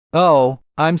Oh,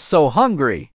 I'm so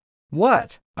hungry.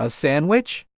 What? A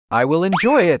sandwich? I will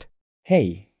enjoy it.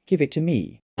 Hey, give it to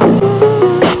me.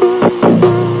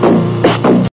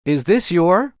 Is this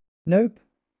your? Nope,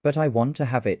 but I want to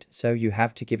have it, so you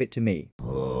have to give it to me.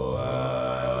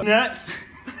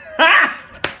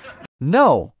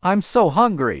 No, I'm so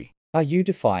hungry. Are you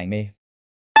defying me?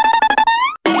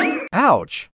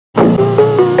 Ouch.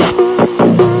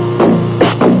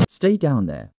 Stay down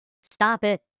there. Stop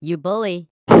it, you bully.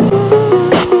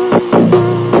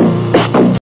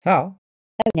 How?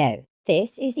 Oh no,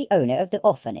 this is the owner of the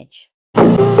orphanage.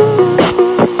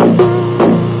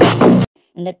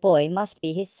 And that boy must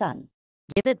be his son.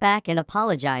 Give it back and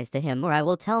apologize to him, or I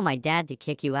will tell my dad to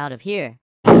kick you out of here.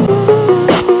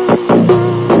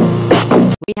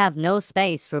 We have no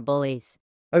space for bullies.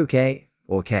 Okay,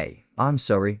 I'm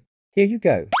sorry. Here you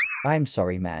go. I'm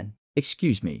sorry, man.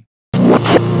 Excuse me.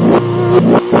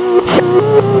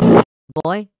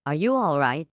 Boy, are you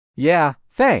alright? Yeah,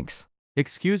 thanks.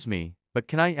 Excuse me, but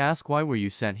can I ask why were you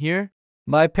sent here?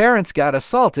 My parents got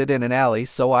assaulted in an alley,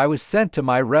 so I was sent to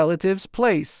my relative's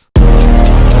place.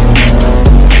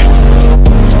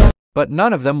 But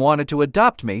none of them wanted to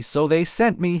adopt me, so they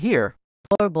sent me here.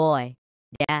 Poor boy.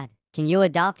 Dad, can you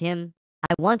adopt him?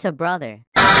 I want a brother.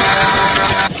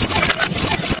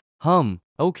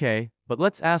 Okay, but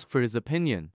let's ask for his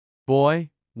opinion. Boy,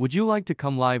 would you like to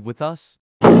come live with us?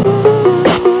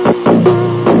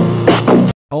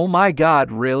 Oh my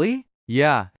God, really?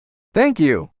 Yeah. Thank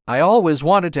you. I always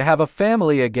wanted to have a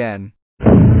family again.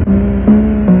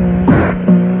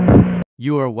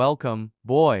 You are welcome,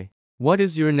 boy. What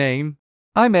is your name?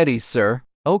 I'm Eddie, sir.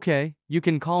 Okay, you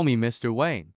can call me Mr.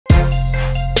 Wayne.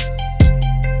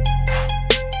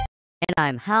 And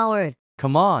I'm Howard.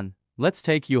 Come on, let's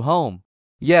take you home.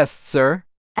 Yes, sir.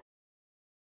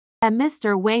 At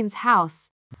Mr. Wayne's house.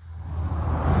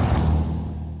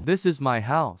 This is my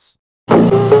house.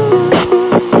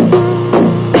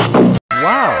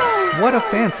 Wow, what a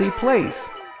fancy place.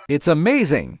 It's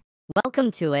amazing. Welcome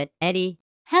to it, Eddie.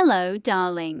 Hello,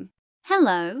 darling.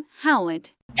 Hello, Howard.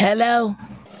 Hello?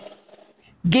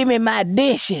 Give me my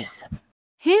dishes.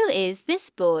 Who is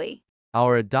this boy?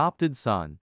 Our adopted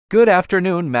son. Good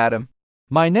afternoon, madam.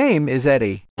 My name is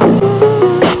Eddie.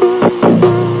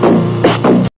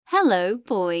 Hello,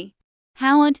 boy.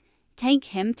 Howard, take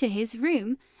him to his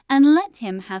room and let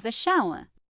him have a shower.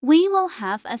 We will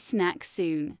have a snack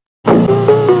soon.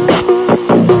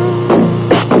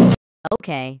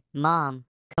 Okay, Mom.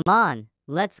 Come on,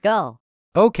 let's go.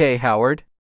 Okay, Howard.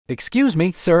 Excuse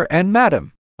me, sir and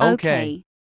madam. Okay.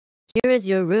 Here is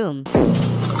your room.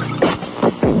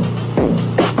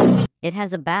 It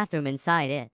has a bathroom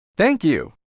inside it. Thank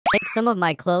you. Take some of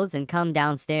my clothes and come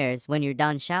downstairs when you're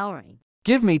done showering.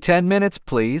 Give me 10 minutes,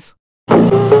 please.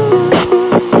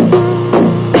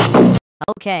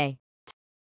 Okay.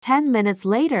 10 minutes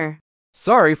later.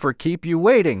 Sorry for keep you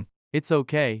waiting. It's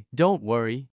okay, don't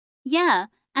worry. Yeah,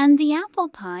 and the apple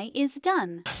pie is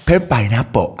done.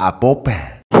 pineapple apple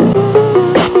pie.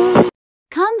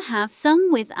 Come have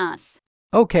some with us.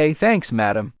 Okay, thanks,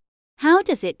 madam. How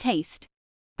does it taste?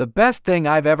 The best thing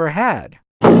I've ever had.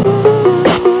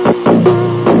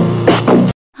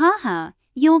 Haha,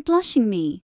 you're blushing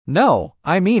me. No,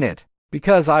 I mean it.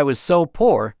 Because I was so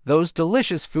poor, those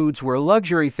delicious foods were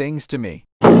luxury things to me.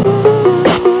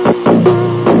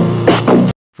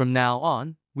 From now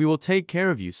on, we will take care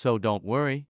of you, so don't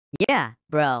worry. Yeah,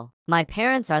 bro. My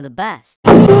parents are the best.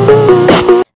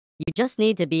 You just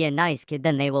need to be a nice kid,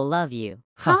 then they will love you.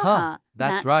 Haha,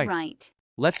 that's right. right.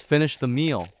 Let's finish the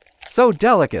meal. So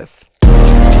delicate.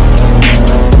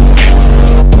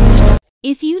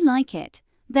 If you like it,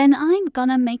 then I'm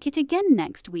gonna make it again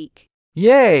next week.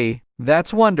 Yay,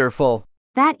 that's wonderful.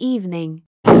 That evening.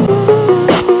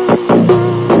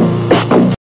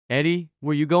 Eddie,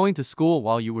 were you going to school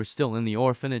while you were still in the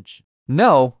orphanage?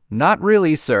 No, not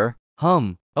really, sir.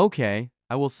 Okay,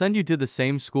 I will send you to the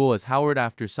same school as Howard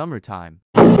after summertime.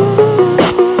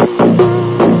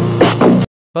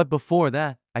 But before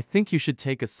that, I think you should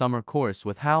take a summer course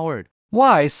with Howard.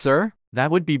 Why, sir?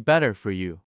 That would be better for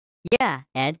you. Yeah,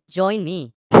 Ed, join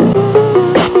me.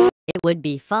 It would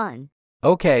be fun.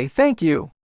 Okay, thank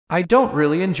you. I don't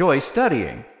really enjoy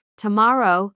studying.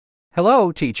 Tomorrow.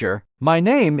 Hello, teacher. My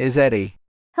name is Eddie.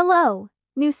 Hello,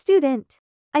 new student.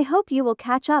 I hope you will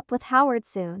catch up with Howard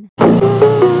soon.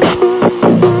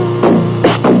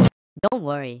 Don't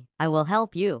worry, I will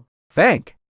help you.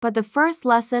 Thank. But the first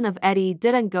lesson of Eddie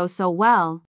didn't go so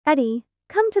well. Eddie,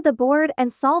 come to the board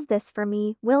and solve this for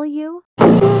me, will you?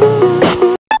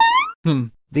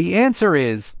 The answer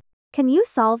is... Can you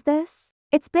solve this?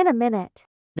 It's been a minute.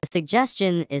 The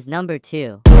suggestion is number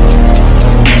 2.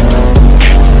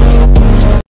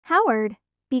 Howard,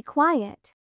 be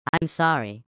quiet. I'm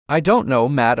sorry. I don't know,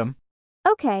 madam.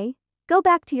 Okay, go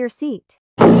back to your seat.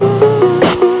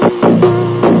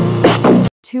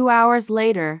 2 hours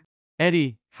later.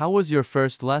 Eddie, how was your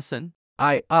first lesson?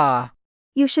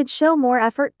 You should show more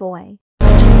effort, boy.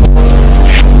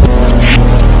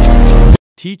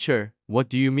 Teacher, what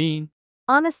do you mean?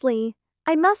 Honestly,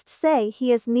 I must say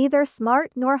he is neither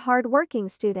smart nor hard-working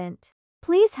student.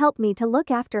 Please help me to look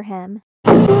after him.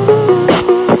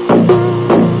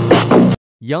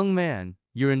 Young man,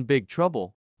 you're in big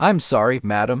trouble. I'm sorry,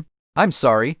 madam. I'm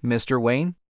sorry, Mr.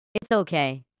 Wayne. It's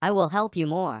okay. I will help you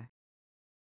more.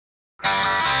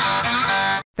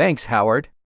 Thanks, Howard.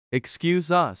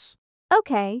 Excuse us.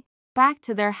 Okay. Back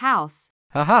to their house.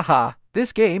 Ha ha ha,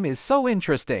 this game is so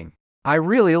interesting. I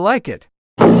really like it.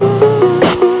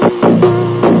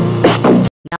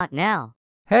 Not now.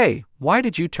 Hey, why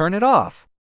did you turn it off?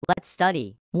 Let's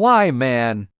study. Why,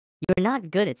 man? You're not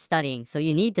good at studying, so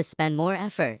you need to spend more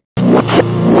effort. I'm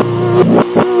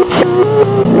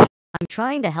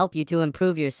trying to help you to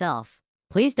improve yourself.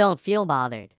 Please don't feel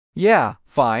bothered. Yeah,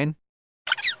 fine.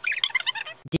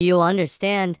 Do you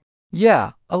understand?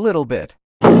 Yeah, a little bit.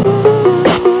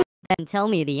 Then tell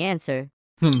me the answer.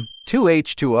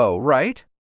 2H2O, right?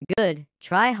 Good.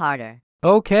 Try harder.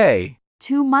 Okay.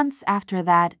 2 months after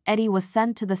that, Eddie was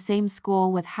sent to the same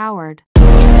school with Howard.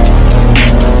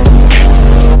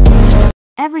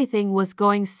 Everything was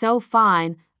going so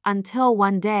fine until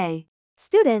one day.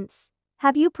 Students,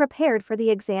 have you prepared for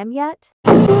the exam yet?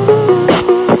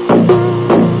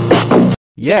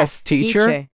 Yes,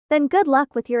 teacher. Then good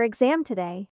luck with your exam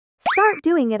today. Start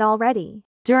doing it already.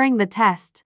 During the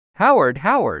test. Howard.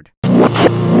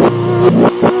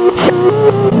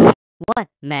 What,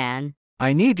 man?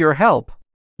 I need your help.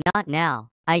 Not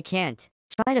now. I can't.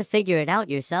 Try to figure it out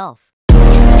yourself.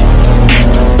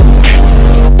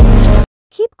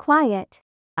 Keep quiet.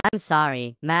 I'm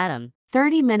sorry, madam.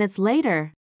 30 minutes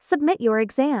later. Submit your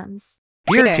exams.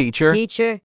 Here, teacher.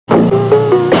 Teacher.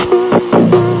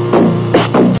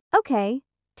 Okay,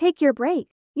 take your break.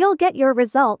 You'll get your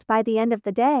result by the end of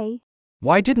the day.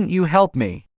 Why didn't you help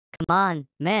me? Come on,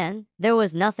 man. There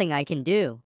was nothing I can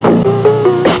do.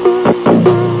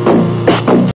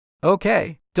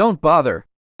 Okay, don't bother.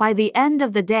 By the end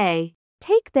of the day.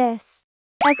 Take this.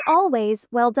 As always,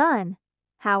 well done,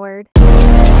 Howard.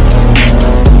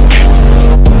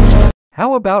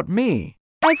 How about me?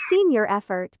 I've seen your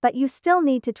effort, but you still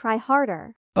need to try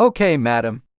harder. Okay,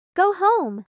 madam. Go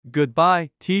home.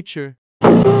 Goodbye, teacher.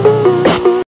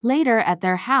 Later at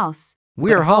their house.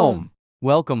 We're home.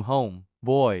 Welcome home,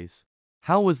 boys.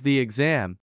 How was the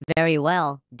exam? Very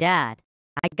well, Dad.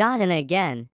 I got in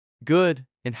again. Good.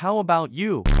 And how about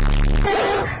you?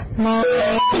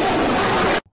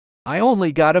 I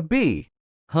only got a B.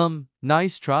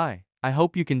 Nice try. I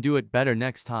hope you can do it better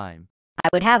next time. I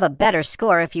would have a better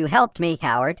score if you helped me,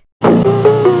 Howard.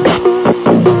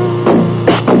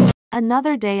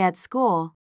 Another day at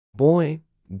school. Boy,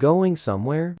 going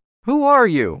somewhere? Who are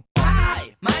you?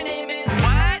 Hi, my name is...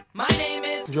 What? My name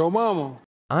is... Joe Mama.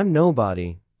 I'm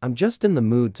nobody. I'm just in the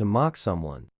mood to mock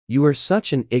someone. You are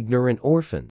such an ignorant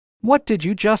orphan. What did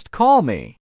you just call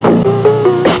me?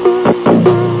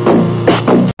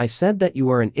 I said that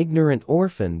you are an ignorant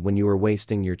orphan when you were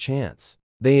wasting your chance.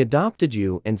 They adopted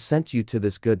you and sent you to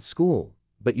this good school,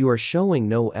 but you are showing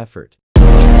no effort.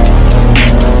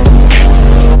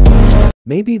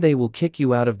 Maybe they will kick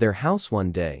you out of their house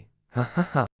one day. Ha ha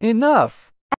ha.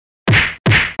 Enough.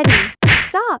 Eddie,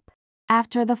 stop.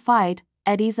 After the fight,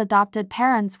 Eddie's adopted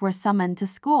parents were summoned to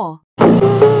school.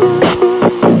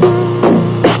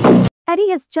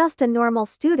 Eddie is just a normal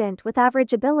student with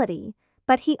average ability,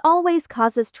 but he always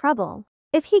causes trouble.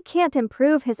 If he can't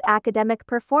improve his academic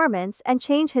performance and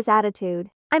change his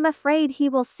attitude, I'm afraid he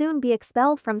will soon be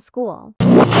expelled from school.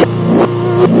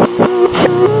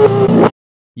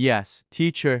 Yes,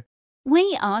 teacher.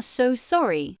 We are so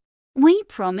sorry. We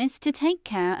promise to take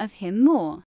care of him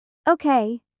more.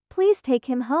 Okay, please take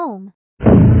him home.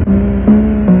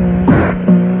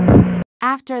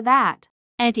 After that.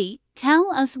 Eddie,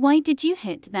 tell us, why did you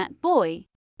hit that boy?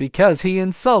 Because he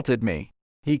insulted me.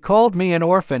 He called me an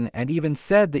orphan and even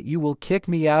said that you will kick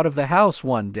me out of the house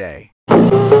one day.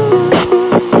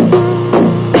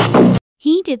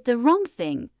 He did the wrong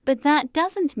thing, but that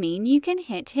doesn't mean you can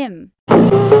hit him.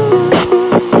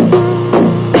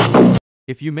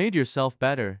 If you made yourself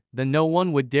better, then no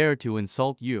one would dare to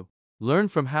insult you. Learn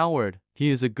from Howard. He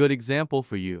is a good example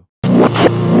for you.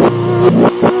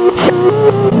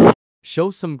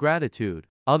 Show some gratitude.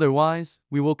 Otherwise,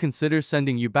 we will consider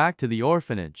sending you back to the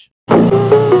orphanage.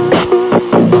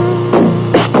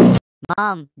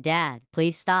 Mom, Dad,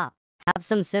 please stop. Have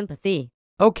some sympathy.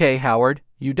 Okay, Howard,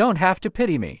 you don't have to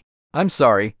pity me. I'm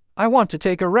sorry, I want to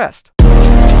take a rest.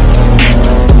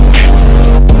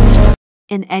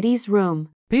 In Eddie's room.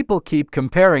 People keep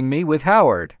comparing me with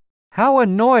Howard. How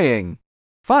annoying.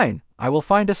 Fine, I will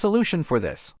find a solution for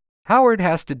this. Howard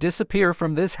has to disappear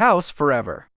from this house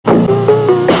forever.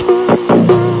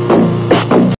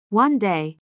 One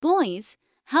day. Boys,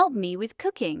 help me with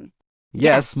cooking.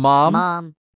 Yes, Mom.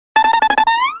 Mom.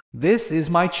 This is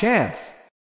my chance.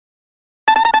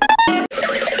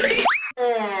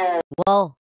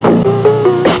 Whoa.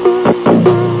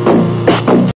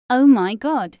 Oh my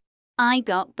god. I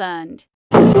got burned.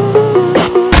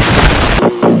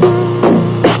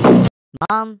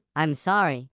 Mom, I'm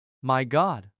sorry. My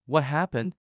God, what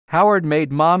happened? Howard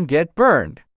made Mom get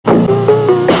burned.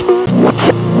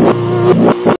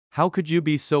 How could you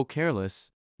be so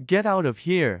careless? Get out of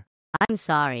here. I'm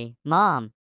sorry,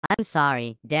 Mom. I'm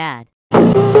sorry, Dad.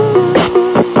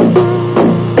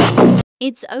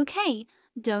 It's okay.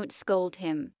 Don't scold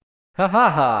him. Ha ha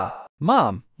ha.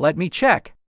 Mom, let me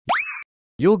check.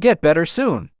 You'll get better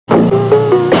soon.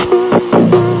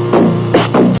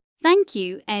 Thank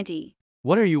you, Eddie.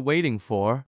 What are you waiting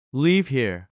for? Leave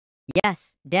here.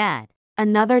 Yes, Dad.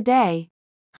 Another day.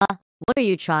 What are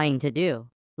you trying to do?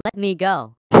 Let me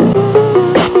go.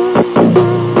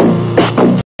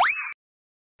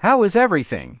 How is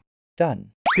everything?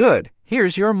 Done. Good,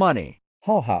 here's your money.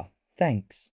 Haha,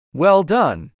 thanks. Well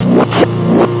done.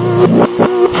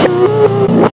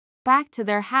 Back to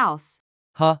their house.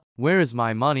 Huh, where is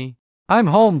my money? I'm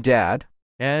home, Dad.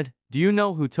 Ed, do you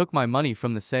know who took my money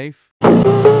from the safe?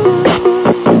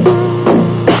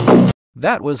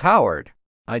 That was Howard.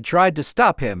 I tried to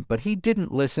stop him, but he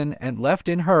didn't listen and left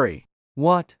in hurry.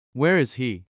 What? Where is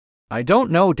he? I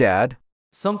don't know, Dad.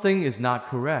 Something is not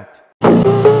correct.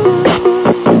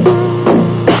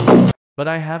 But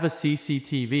I have a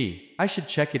CCTV. I should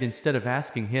check it instead of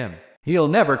asking him. He'll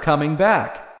never coming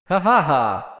back. Ha ha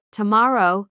ha.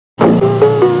 Tomorrow.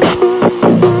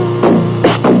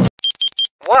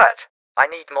 What? I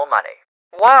need more money.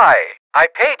 Why? I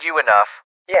paid you enough.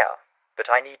 Yeah, but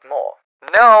I need more.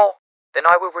 No. Then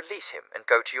I will release him and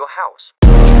go to your house.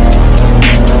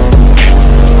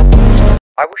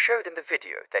 I will show them the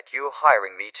video that you are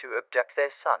hiring me to abduct their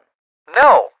son.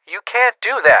 No, you can't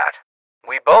do that.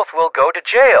 We both will go to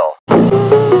jail.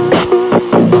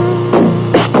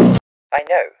 I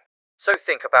know. So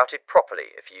think about it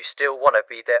properly if you still want to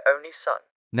be their only son.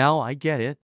 Now I get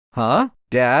it. Huh?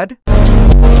 Dad?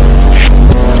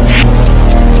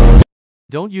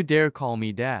 Don't you dare call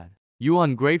me Dad. You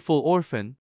ungrateful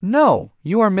orphan. No,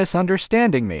 you are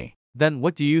misunderstanding me. Then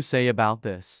what do you say about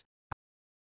this?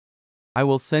 I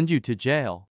will send you to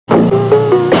jail.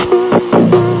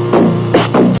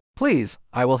 Please,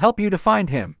 I will help you to find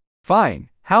him. Fine,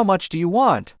 how much do you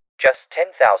want? Just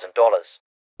 $10,000.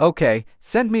 Okay,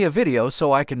 send me a video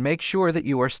so I can make sure that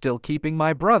you are still keeping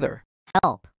my brother.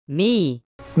 Help me.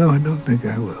 No, I don't think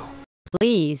I will.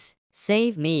 Please,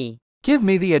 save me. Give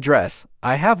me the address.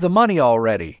 I have the money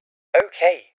already.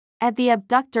 Okay. At the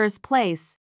abductor's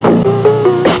place.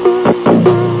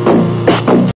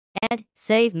 Ed,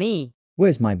 save me.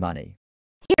 Where's my money?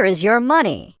 Here is your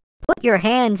money. Put your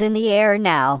hands in the air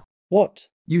now. What?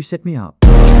 You set me up.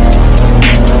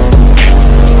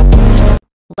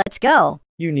 Let's go.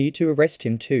 You need to arrest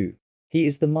him too. He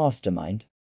is the mastermind.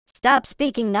 Stop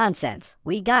speaking nonsense.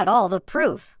 We got all the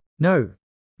proof. No.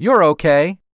 You're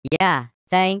okay. Yeah,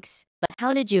 thanks. But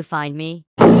how did you find me?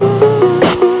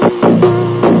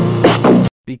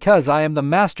 Because I am the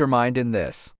mastermind in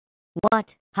this.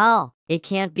 What? How? It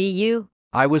can't be you?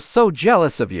 I was so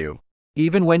jealous of you,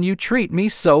 even when you treat me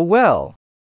so well.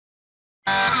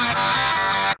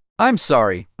 I'm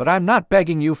sorry, but I'm not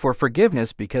begging you for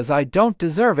forgiveness because I don't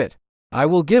deserve it. I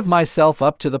will give myself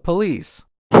up to the police.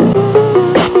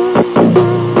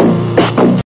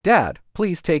 Dad,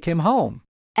 please take him home.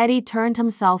 Eddie turned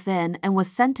himself in and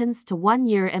was sentenced to 1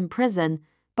 year in prison,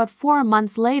 but 4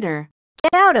 months later.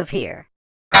 Get out of here.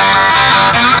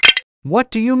 What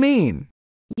do you mean?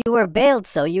 You were bailed,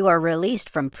 so you are released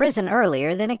from prison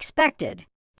earlier than expected.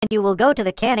 And you will go to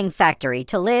the canning factory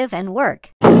to live and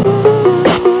work.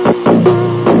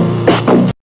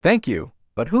 Thank you,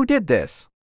 but who did this?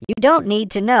 You don't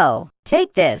need to know.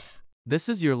 Take this. This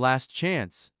is your last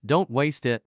chance. Don't waste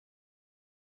it.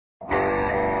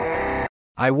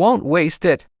 I won't waste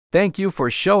it. Thank you for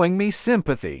showing me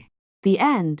sympathy. The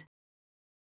end.